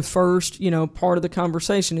was the first, part of the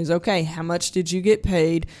conversation is, okay, how much did you get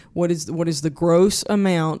paid? What is the gross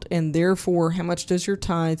amount? And therefore, how much does your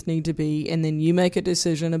tithe need to be? And then you make a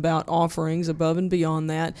decision about offerings above and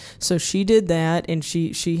beyond that. So she did that, and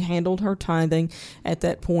she handled her tithing at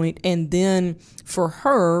that point. And then For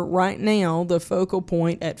her, right now, the focal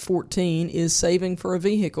point at 14 is saving for a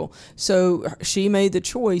vehicle. So she made the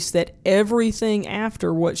choice that everything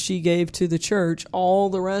after what she gave to the church, all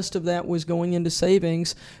the rest of that was going into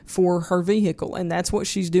savings for her vehicle. And that's what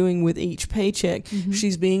she's doing with each paycheck. Mm-hmm.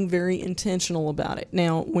 She's being very intentional about it.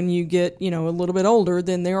 Now, when you get, a little bit older,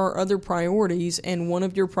 then there are other priorities. And one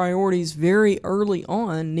of your priorities very early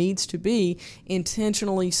on needs to be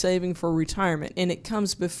intentionally saving for retirement. And it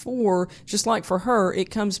comes before, just like for her, it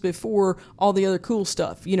comes before all the other cool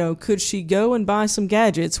stuff. Could she go and buy some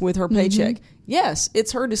gadgets with her paycheck? Mm-hmm. Yes,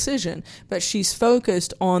 it's her decision, but she's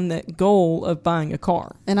focused on that goal of buying a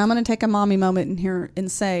car. And I'm going to take a mommy moment in here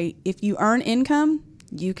and say, if you earn income,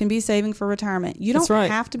 you can be saving for retirement. You don't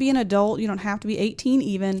have to be an adult. You don't have to be 18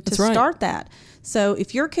 even to start that. So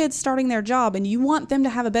if your kid's starting their job and you want them to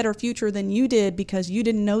have a better future than you did because you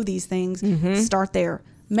didn't know these things, start there.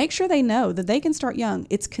 Make sure they know that they can start young.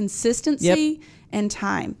 It's consistency and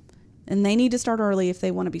time. And they need to start early if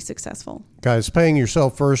they want to be successful. Guys, paying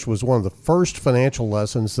yourself first was one of the first financial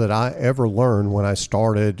lessons that I ever learned when I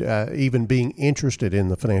started even being interested in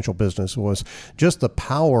the financial business, was just the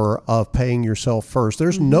power of paying yourself first.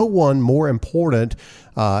 There's no one more important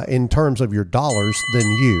in terms of your dollars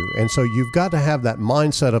than you. And so you've got to have that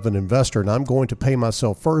mindset of an investor, and I'm going to pay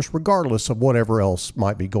myself first regardless of whatever else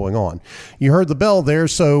might be going on. You heard the bell there,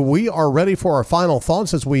 so we are ready for our final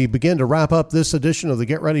thoughts as we begin to wrap up this edition of the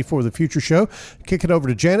Get Ready for the Future show. Kick it over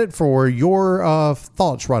to Janet for your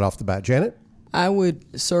thoughts right off the bat. Janet? I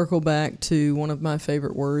would circle back to one of my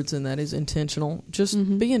favorite words, and that is intentional. Just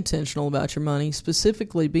be intentional about your money.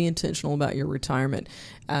 Specifically, be intentional about your retirement.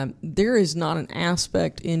 There is not an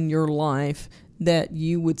aspect in your life that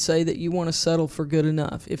you would say that you want to settle for good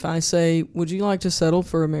enough. If I say, would you like to settle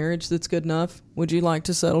for a marriage that's good enough? Would you like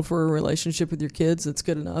to settle for a relationship with your kids that's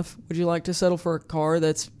good enough? Would you like to settle for a car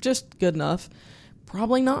that's just good enough?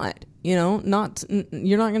 Probably not. You're not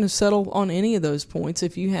going to settle on any of those points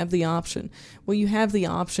if you have the option. Well, you have the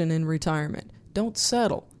option in retirement. Don't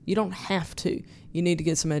settle. You don't have to. You need to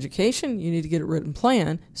get some education. You need to get a written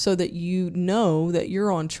plan so that you know that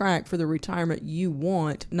you're on track for the retirement you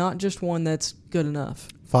want, not just one that's good enough.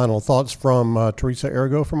 Final thoughts from Teresa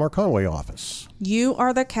Arago from our Conway office. You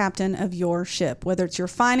are the captain of your ship, whether it's your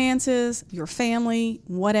finances, your family,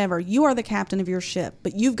 whatever. You are the captain of your ship,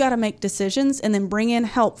 but you've got to make decisions and then bring in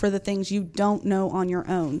help for the things you don't know on your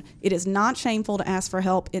own. It is not shameful to ask for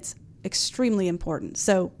help. It's extremely important.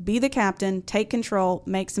 So be the captain, take control,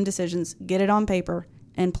 make some decisions, get it on paper,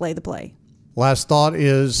 and play the play. Last thought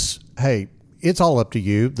is, hey, it's all up to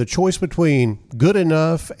you. The choice between good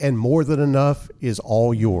enough and more than enough is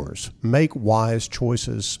all yours. Make wise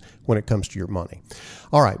choices when it comes to your money.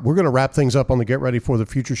 All right, we're going to wrap things up on the Get Ready for the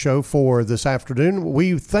Future show for this afternoon.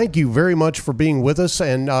 We thank you very much for being with us.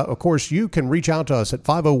 And, of course, you can reach out to us at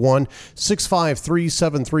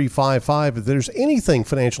 501-653-7355. If there's anything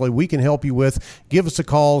financially we can help you with, give us a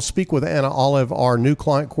call. Speak with Anna Olive, our new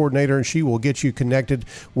client coordinator, and she will get you connected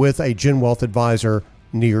with a GenWealth advisor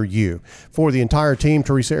near you. For the entire team,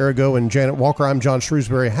 Teresa Arago and Janet Walker, I'm John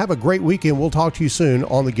Shrewsbury. Have a great weekend. We'll talk to you soon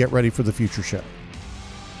on the Get Ready for the Future show.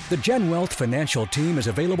 The GenWealth financial team is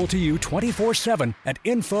available to you 24/7 at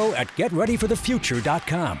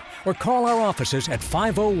info@getreadyforthefuture.com or call our offices at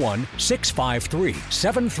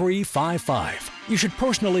 501-653-7355. You should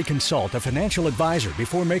personally consult a financial advisor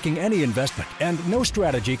before making any investment, and no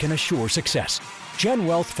strategy can assure success.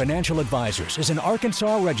 GenWealth Financial Advisors is an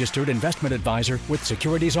Arkansas-registered investment advisor with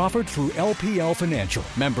securities offered through LPL Financial,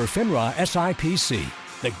 member FINRA SIPC.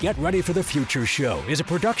 The Get Ready for the Future show is a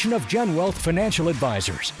production of GenWealth Financial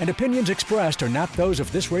Advisors, and opinions expressed are not those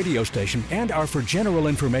of this radio station and are for general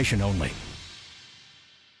information only.